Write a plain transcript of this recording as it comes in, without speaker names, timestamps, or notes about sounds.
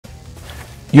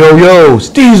Yo, it's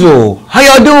Diesel. How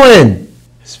y'all doing?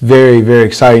 It's very, very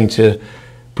exciting to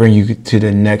bring you to the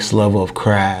next level of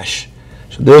Crash.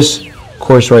 So this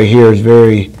course right here is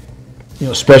very,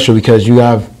 special because you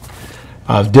have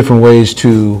different ways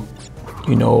to,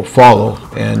 follow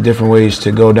and different ways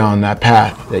to go down that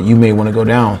path that you may want to go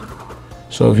down.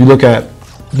 So if you look at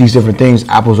these different things,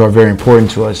 apples are very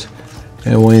important to us.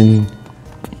 And when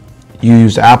you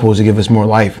use the apples to give us more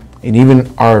life, and even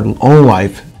our own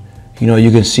life,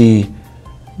 you can see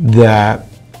that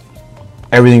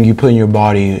everything you put in your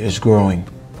body is growing,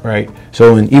 right?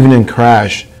 So even in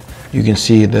Crash, you can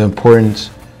see the importance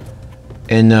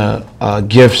and the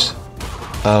gifts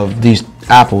of these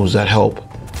apples that help.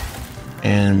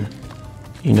 And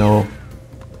even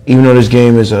though this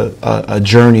game is a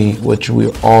journey which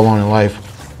we're all on in life,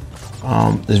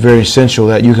 it's very essential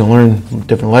that you can learn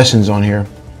different lessons on here.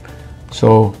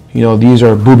 So these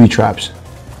are booby traps,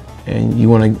 and you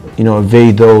want to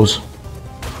evade those,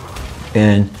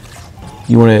 and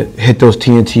you want to hit those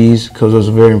TNTs because those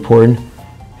are very important,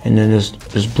 and then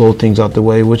just blow things out the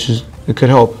way, it could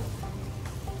help.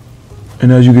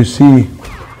 And as you can see,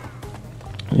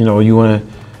 you want to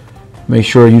make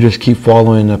sure you just keep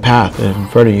following the path in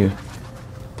front of you,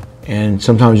 and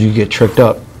sometimes you get tricked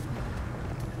up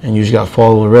and you just got to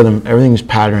follow the rhythm. Everything's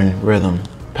pattern, rhythm.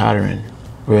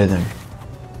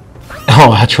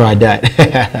 Oh, I tried that.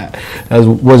 That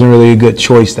wasn't really a good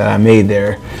choice that I made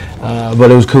there,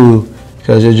 but it was cool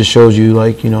because it just shows you,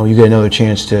 you get another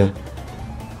chance to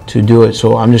do it.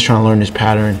 So I'm just trying to learn this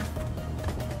pattern,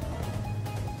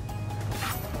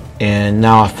 and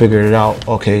now I figured it out.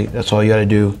 Okay, that's all you got to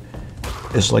do.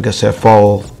 It's like I said,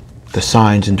 follow the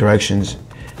signs and directions.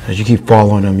 As you keep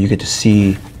following them, you get to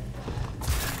see,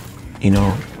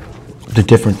 the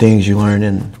different things you learn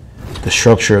in the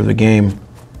structure of the game.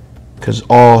 Because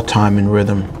all time and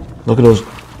rhythm. Look at those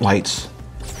lights.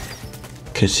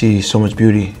 You can see so much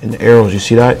beauty in the arrows. You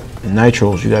see that? The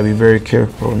nitros. You gotta be very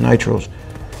careful with nitros.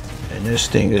 And this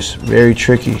thing is very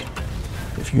tricky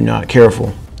if you're not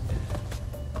careful.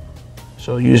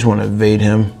 So you just want to evade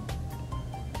him.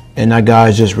 And that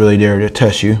guy's just really there to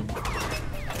test you.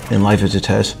 And life is a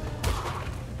test.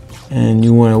 And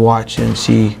you want to watch and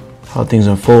see how things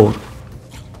unfold.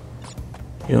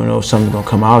 You don't know if something's gonna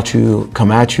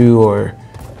come at you, or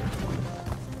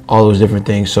all those different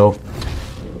things. So,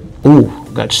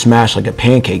 got smashed like a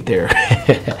pancake there.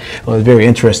 Well, it's very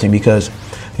interesting because,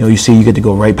 you see you get to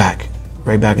go right back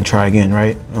and try again,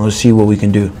 right? And let's see what we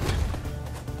can do.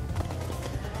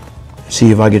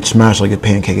 See if I get smashed like a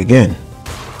pancake again.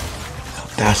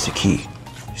 That's the key.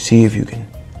 See if you can,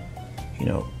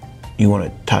 you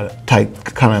want to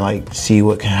kind of like see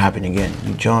what can happen again.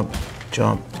 You jump.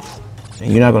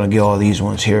 And you're not going to get all these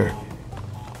ones here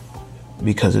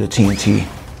because of the TNT.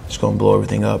 It's going to blow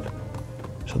everything up.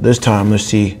 So this time, let's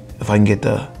see if I can get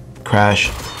the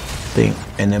Crash thing,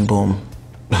 and then boom,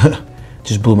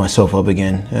 just blew myself up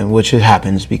again. And which it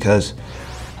happens because,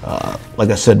 like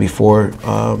I said before,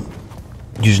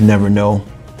 you just never know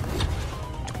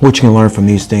what you can learn from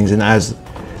these things. And as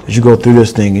you go through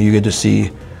this thing, you get to see,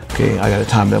 okay, I got to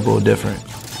time that a little different.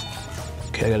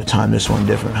 Okay, I got to time this one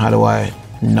different. How do I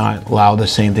not allow the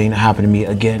same thing to happen to me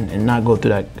again and not go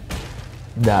through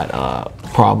that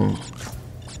problem?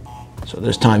 So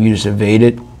this time you just evade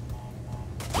it,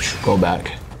 go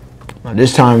back. Now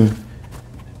this time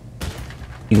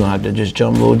you're gonna have to just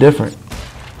jump a little different.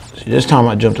 See, this time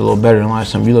I jumped a little better than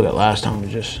last time. You look at last time, it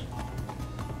was just,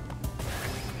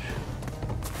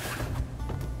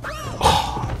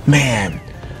 oh man,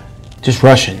 just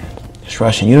rushing.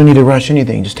 You don't need to rush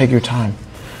anything. Just take your time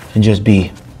and just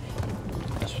be.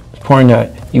 Important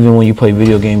that even when you play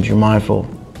video games, you're mindful.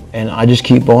 And I just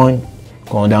keep going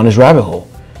down this rabbit hole.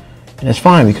 And it's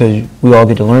fine because we all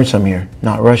get to learn something here.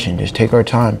 Not rushing, just take our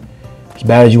time. As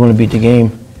bad as you want to beat the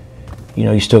game,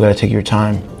 you still got to take your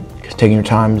time. Because taking your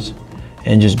time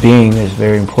and just being is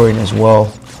very important as well,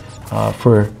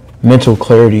 for mental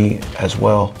clarity as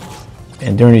well.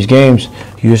 And during these games,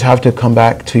 you just have to come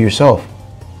back to yourself.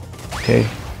 Okay,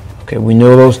 we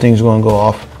know those things are going to go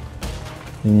off.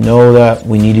 We know that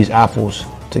we need these apples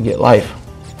to get life.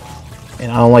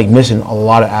 And I don't like missing a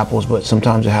lot of apples, but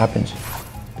sometimes it happens.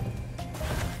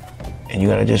 And you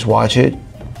gotta just watch it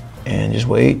and just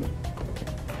wait.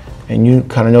 And you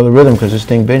kind of know the rhythm because this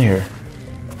thing been here.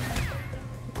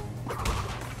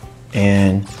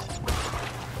 And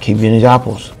keep getting these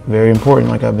apples. Very important,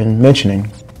 like I've been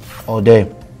mentioning all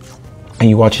day. And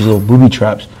you watch these little booby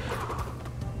traps.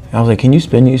 And I was like, can you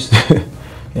spin these?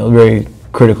 Very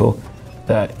critical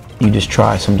that you just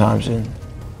try sometimes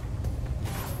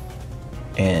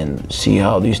and see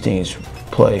how these things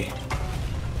play.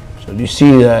 So So you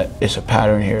see that it's a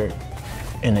pattern here.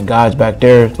 And the guy's back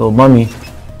there, the little mummy,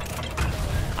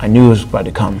 I knew it was about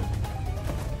to come.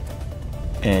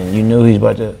 And you knew he's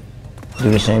about to do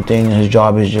the same thing. His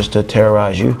job is just to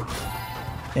terrorize you.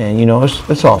 And you know,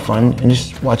 it's all fun. And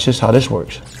just watch this, how this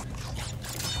works.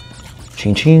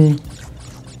 Ching ching,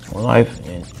 more life,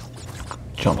 and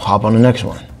hop on the next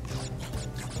one.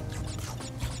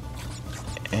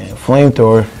 And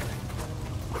flamethrower,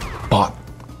 pop,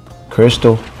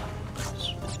 crystal.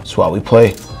 That's why we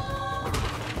play.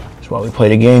 That's why we play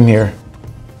the game here.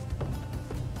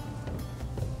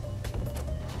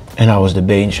 And I was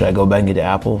debating, should I go back and get the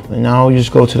apple? And now we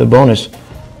just go to the bonus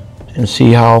and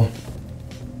see how,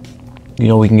 you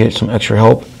know, we can get some extra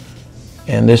help.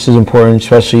 And this is important,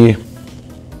 especially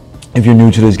if you're new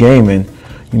to this game and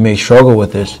you may struggle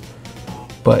with this,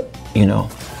 but you know,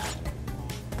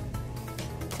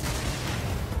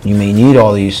 you may need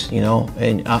all these, you know,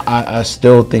 and I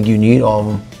still think you need all of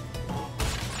them.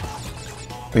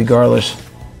 Regardless,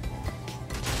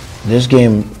 this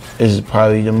game is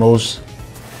probably the most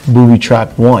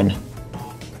booby-trapped one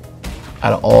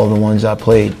out of all the ones I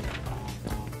played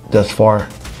thus far.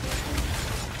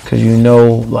 Because you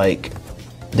know, like,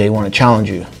 they want to challenge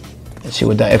you. And see,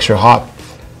 with that extra hop,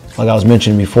 like I was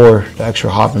mentioning before, the extra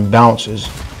hop and bounce is,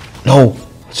 no,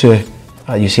 so,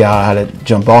 you see how I had to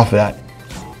jump off of that.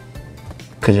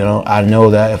 Because, you know, I know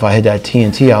that if I hit that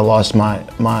TNT, I lost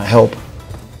my help.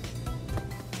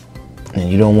 And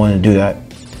you don't want to do that.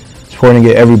 It's important to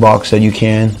get every box that you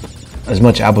can, as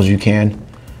much apples you can.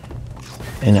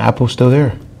 And the apple's still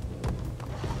there.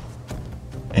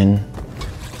 And,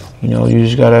 you know, you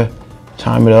just gotta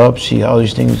time it up, see how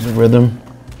these things rhythm.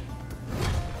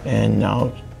 And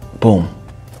now, boom.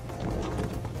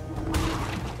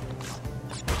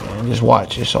 And just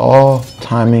watch, it's all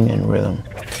timing and rhythm.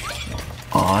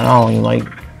 Oh, and I don't even like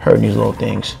hurting these little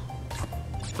things.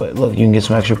 But look, you can get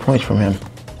some extra points from him.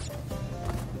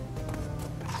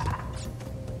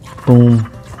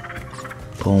 Boom,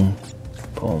 boom,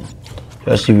 boom.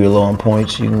 Just if you're low on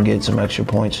points, you can get some extra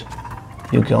points.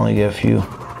 You can only get a few.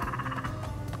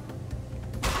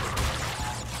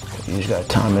 You just gotta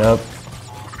time it up.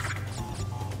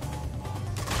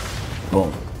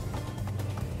 Boom.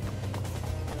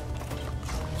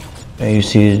 And you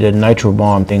see the nitro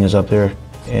bomb thing is up there,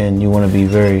 and you want to be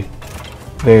very,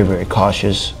 very, very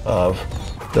cautious of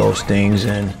those things,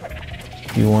 and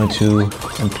you want to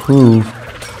improve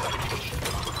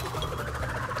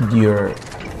your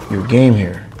game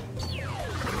here.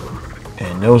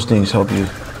 And those things help you,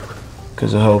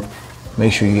 because they'll help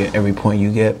make sure you get every point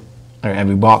you get, or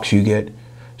every box you get.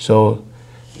 So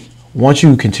once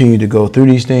you continue to go through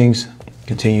these things,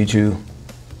 continue to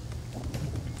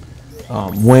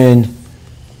win,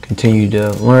 continue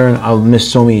to learn. I've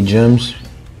missed so many gems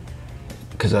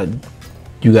because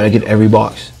you got to get every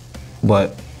box,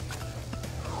 but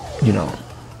you know,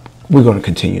 we're going to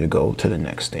continue to go to the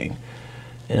next thing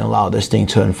and allow this thing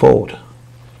to unfold.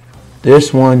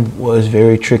 This one was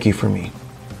very tricky for me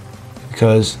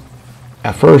because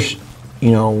at first,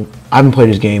 you know, I haven't played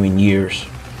this game in years,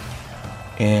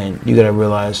 and you got to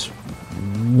realize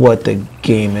what the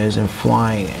game is, and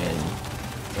flying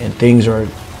and things are,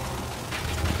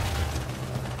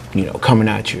 you know, coming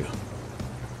at you.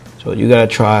 So you gotta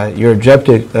try. Your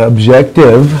objective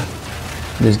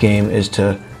this game is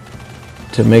to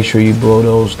make sure you blow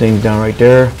those things down right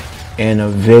there and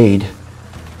evade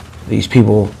these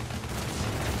people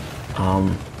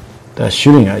that's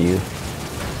shooting at you.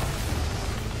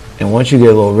 And once you get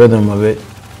a little rhythm of it,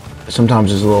 sometimes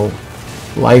there's little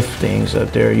life things up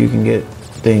there. You can get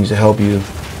things to help you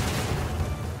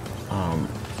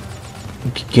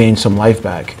gain some life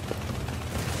back.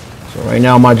 So right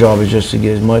now my job is just to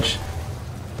get as much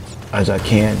as I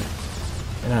can,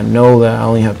 and I know that I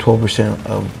only have 12%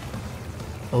 of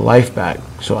the life back,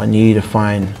 so I need to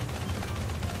find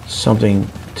something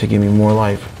to give me more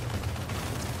life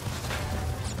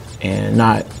and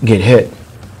not get hit,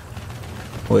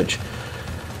 which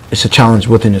it's a challenge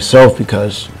within itself,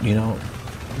 because you know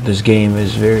this game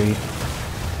is very,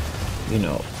 you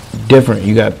know, different.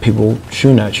 You got people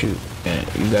shooting at you and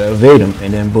you gotta evade them,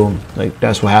 and then boom, like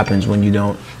that's what happens when you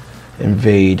don't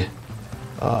invade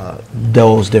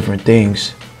those different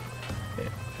things.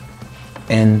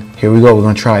 And here we go, we're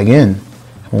gonna try again.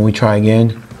 When we try again,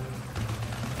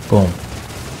 boom,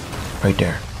 right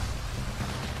there.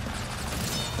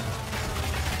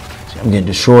 See, I'm getting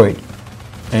destroyed.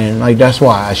 And like that's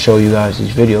why I show you guys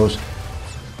these videos,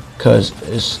 because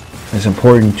it's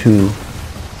important to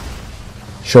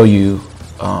show you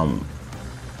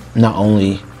not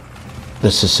only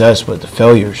the success but the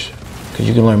failures, because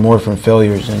you can learn more from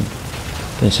failures than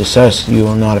then success, you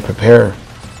don't know how to prepare.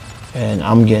 And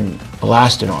I'm getting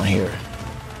blasted on here.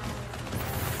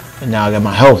 And now I got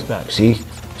my health back, see?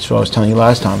 That's what I was telling you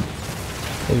last time.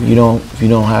 If you don't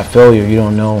have failure, you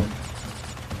don't know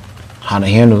how to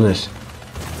handle this.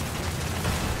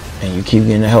 And you keep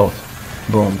getting the health.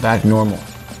 Boom, back normal.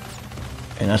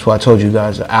 And that's why I told you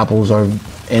guys the apples are,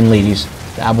 and ladies,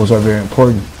 the apples are very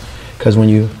important. Because when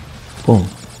you, boom,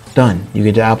 done. You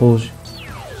get the apples,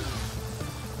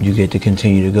 you get to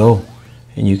continue to go.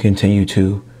 And you continue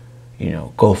to, you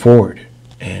know, go forward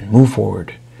and move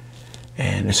forward.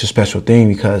 And it's a special thing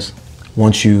because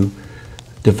once you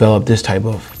develop this type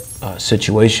of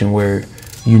situation where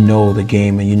you know the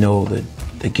game and you know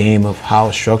the game of how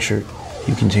it's structured,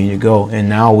 you continue to go. And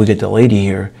now we get the lady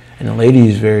here, and the lady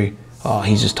is very,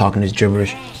 he's just talking this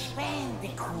gibberish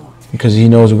because he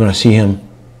knows we're going to see him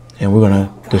and we're going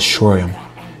to destroy him.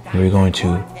 And we're going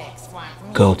to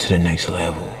go to the next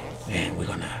level, and we're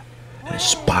going to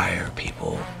inspire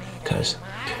people because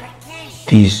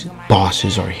these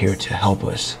bosses are here to help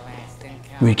us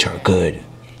reach our good.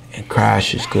 And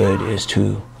Crash's good is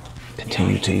to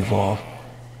continue to evolve,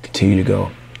 continue to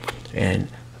go. And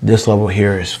this level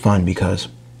here is fun because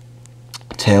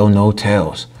tail, no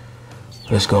tails.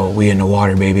 Let's go. We in the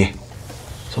water, baby.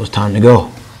 So it's time to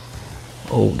go.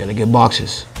 Oh, gotta get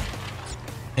boxes.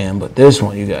 But this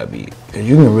one you gotta be, because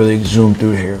you can really zoom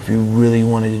through here if you really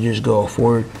wanted to just go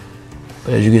forward.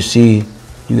 But as you can see,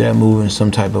 you gotta move in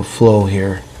some type of flow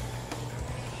here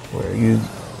where you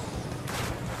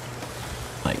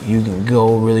can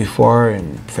go really far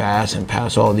and fast and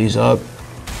pass all these up.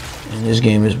 And this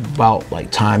game is about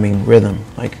like timing, rhythm,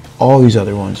 like all these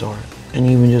other ones are, and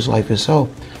even just life itself.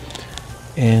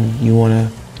 And you want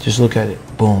to just look at it.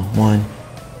 Boom, 1,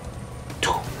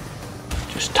 2,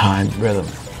 just time, rhythm,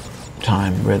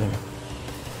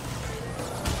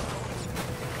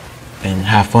 and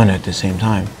have fun at the same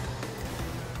time.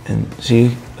 And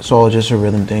see, it's all just a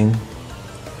rhythm thing.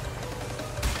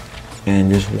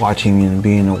 And just watching and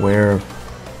being aware of,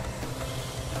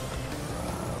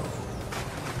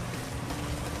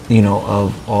 you know,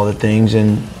 of all the things.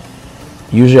 And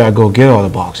usually I go get all the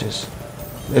boxes.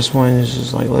 This one is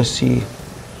just like, let's see,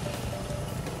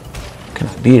 can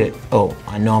I beat it? Oh,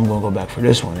 I know I'm gonna go back for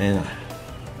this one, and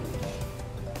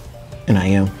I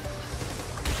am.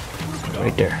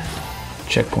 Right there,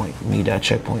 checkpoint, need that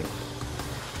checkpoint.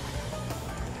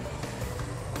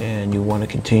 And you want to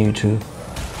continue to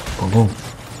boom, boom.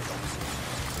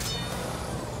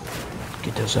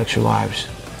 Get those extra lives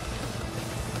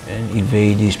and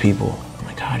evade these people. I'm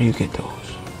like, how do you get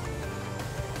those?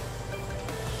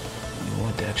 You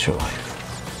want the extra life.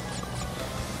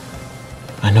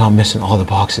 I know I'm missing all the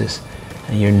boxes,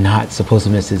 and you're not supposed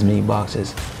to miss as many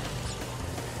boxes,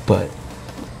 but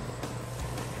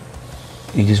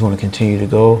you just want to continue to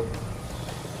go.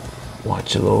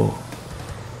 Watch the little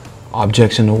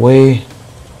objects in the way.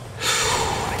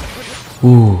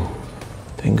 Ooh,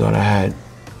 thank God I had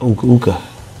Uka.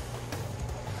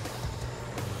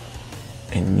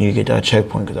 And you need to get that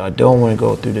checkpoint because I don't want to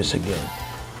go through this again.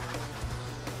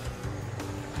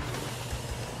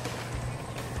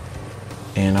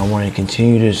 And I want to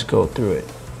continue to just go through it.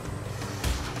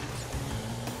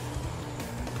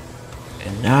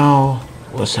 And now,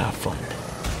 let's have fun.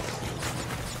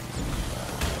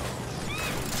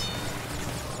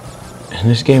 And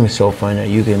this game is so fun that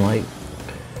you can like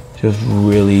just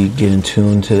really get in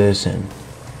tune to this and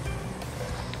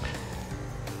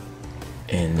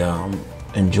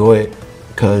enjoy it,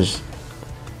 because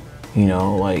you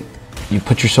know, like, you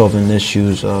put yourself in the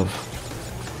shoes of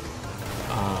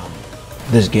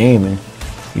this game and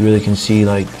you really can see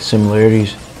like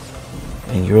similarities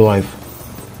in your life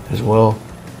as well,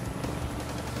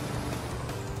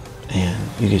 and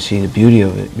you can see the beauty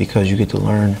of it because you get to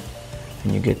learn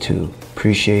and you get to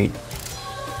appreciate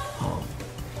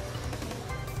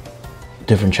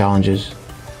different challenges,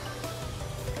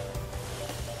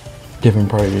 different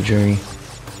part of the journey.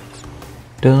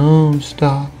 Don't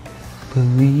stop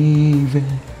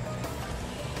believing,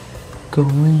 going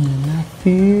and not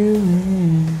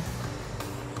feeling.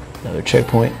 Another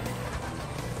checkpoint,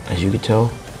 as you can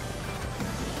tell.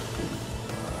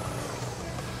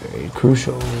 Very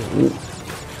crucial. Ooh.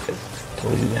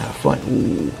 Told you to have fun.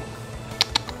 Ooh.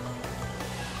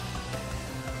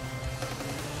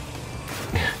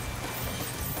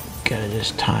 Gotta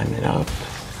just time it up.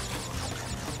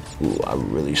 Ooh, I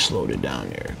really slowed it down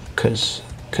there because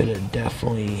could have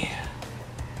definitely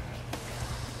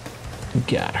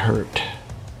got hurt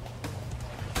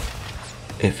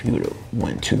if you would have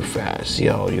went too fast.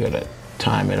 Yo, you gotta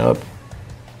time it up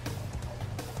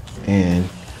and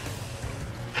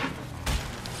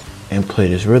and play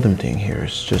this rhythm thing here.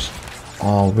 It's just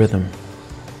all rhythm.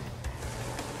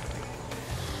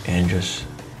 And just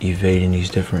evading these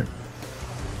different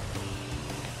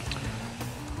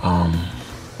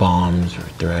bombs or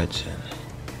threats. And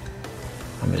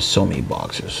I missed so many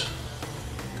boxes.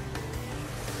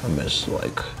 I missed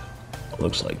like,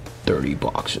 looks like 30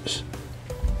 boxes.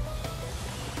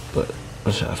 But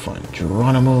let's have fun.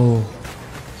 Geronimo.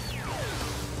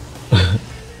 At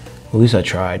least I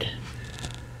tried.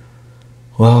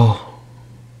 Well,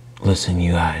 listen,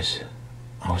 you guys.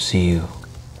 I'll see you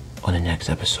on the next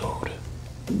episode.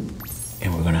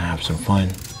 And we're gonna have some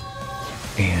fun.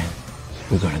 And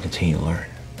we're gonna continue to learn.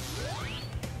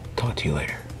 Talk to you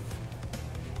later.